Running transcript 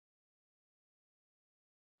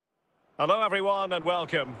Hello everyone and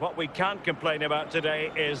welcome. What we can't complain about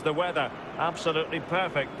today is the weather. Absolutely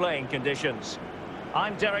perfect playing conditions.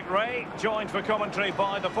 I'm Derek Ray, joined for commentary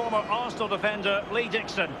by the former Arsenal defender Lee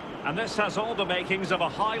Dixon. And this has all the makings of a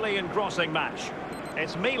highly engrossing match.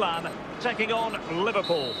 It's Milan taking on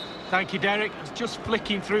Liverpool. Thank you, Derek. Just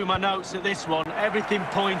flicking through my notes at this one. Everything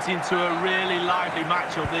pointing to a really lively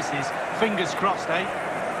matchup this is. Fingers crossed, eh?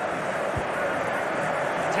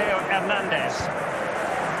 Theo Hernandez.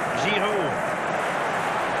 Giroud.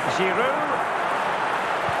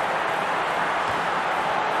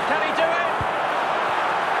 Can he do it?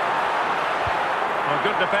 Well,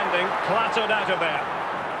 good defending, clattered out of there.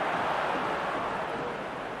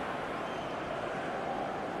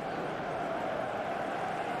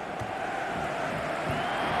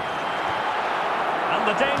 And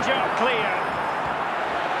the danger clear.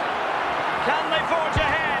 Can they forge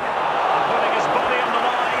ahead? And putting his body on the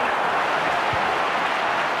line.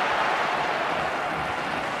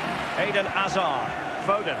 Eden Hazard,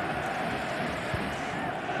 Foden,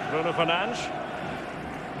 Bruno Fernandes,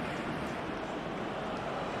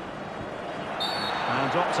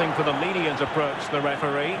 and opting for the lenient approach, the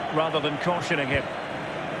referee, rather than cautioning him.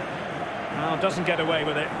 Now doesn't get away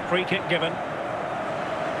with it. Free kick given.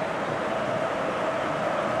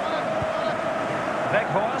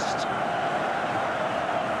 Weghorst.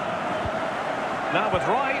 Now with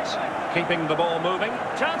Wright, keeping the ball moving.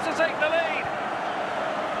 Chance to take the lead.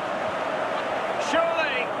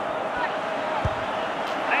 Surely!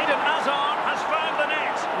 Eden Hazard has found the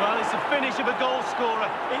net. Well, it's the finish of a goal scorer.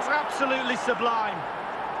 It's absolutely sublime.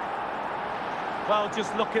 Well,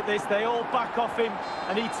 just look at this. They all back off him,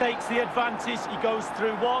 and he takes the advantage. He goes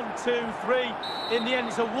through 1, 2, 3. In the end,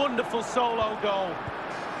 it's a wonderful solo goal.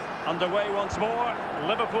 Underway once more.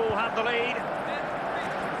 Liverpool have the lead.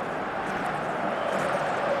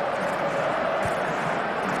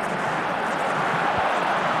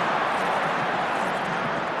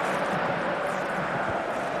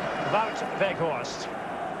 Weghorst.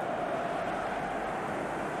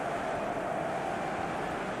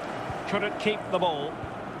 Couldn't keep the ball.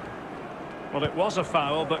 Well, it was a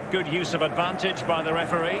foul, but good use of advantage by the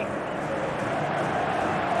referee.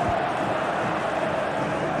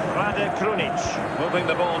 Rade Krunic moving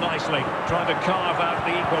the ball nicely, trying to carve out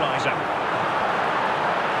the equaliser.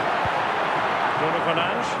 Bruno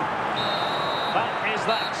Fernandes. That is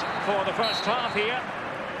that for the first half here.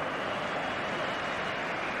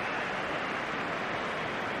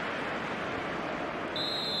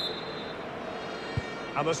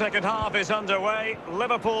 And the second half is underway.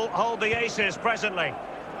 Liverpool hold the aces presently.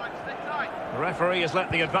 The referee has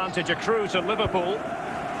let the advantage accrue to Liverpool.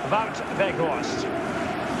 Wout Weghorst.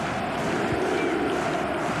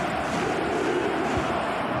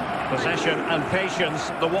 Possession and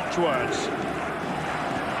patience, the watchwords.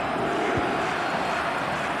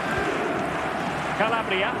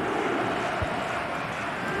 Calabria.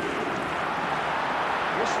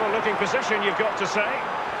 Useful looking position, you've got to say.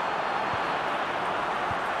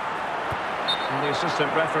 And the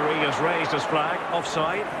assistant referee has raised his flag,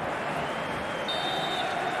 offside.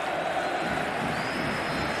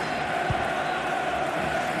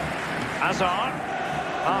 Hazard,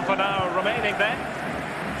 half an hour remaining then.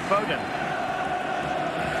 Foden.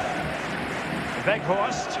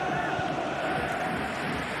 Weghorst.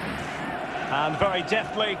 And very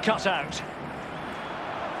deftly cut out.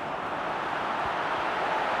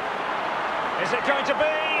 Is it going to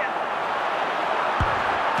be?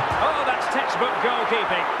 Oh, that's textbook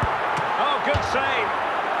goalkeeping. Oh, good save.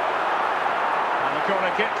 And the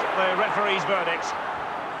corner kick, the referee's verdict.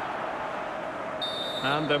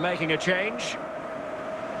 And they're making a change.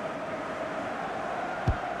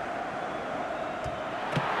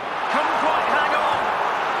 Couldn't quite hang on.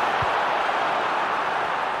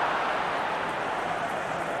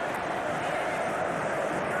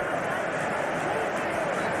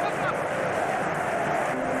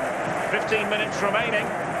 "15 minutes remaining.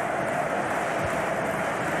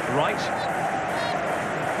 Right.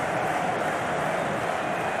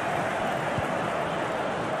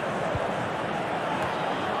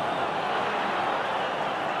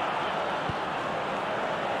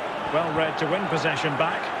 Well read to win possession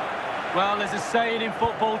back. Well, there's a saying in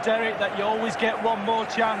football, Derek, that you always get one more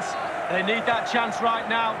chance. They need that chance right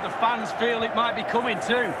now. The fans feel it might be coming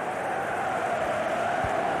too.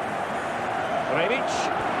 Rebic.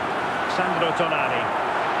 Sandro Tonali.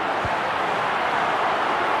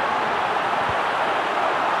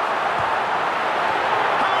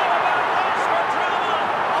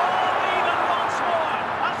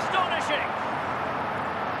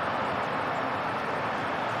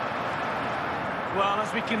 Well,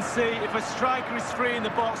 as we can see, if a striker is free in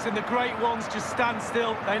the box and the great ones just stand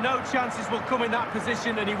still, they know chances will come in that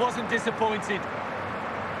position, and he wasn't disappointed.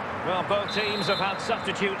 Well, both teams have had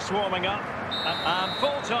substitutes swarming up. And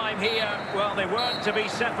full-time here, well, they weren't to be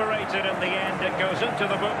separated in the end. It goes into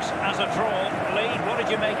the books as a draw. Lee, what did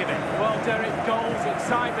you make of it? Well, Derek, goals,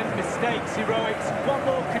 excitement, mistakes, heroics. What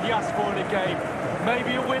more could you ask for in a game?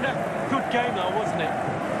 Maybe a winner. Good game, though, wasn't it?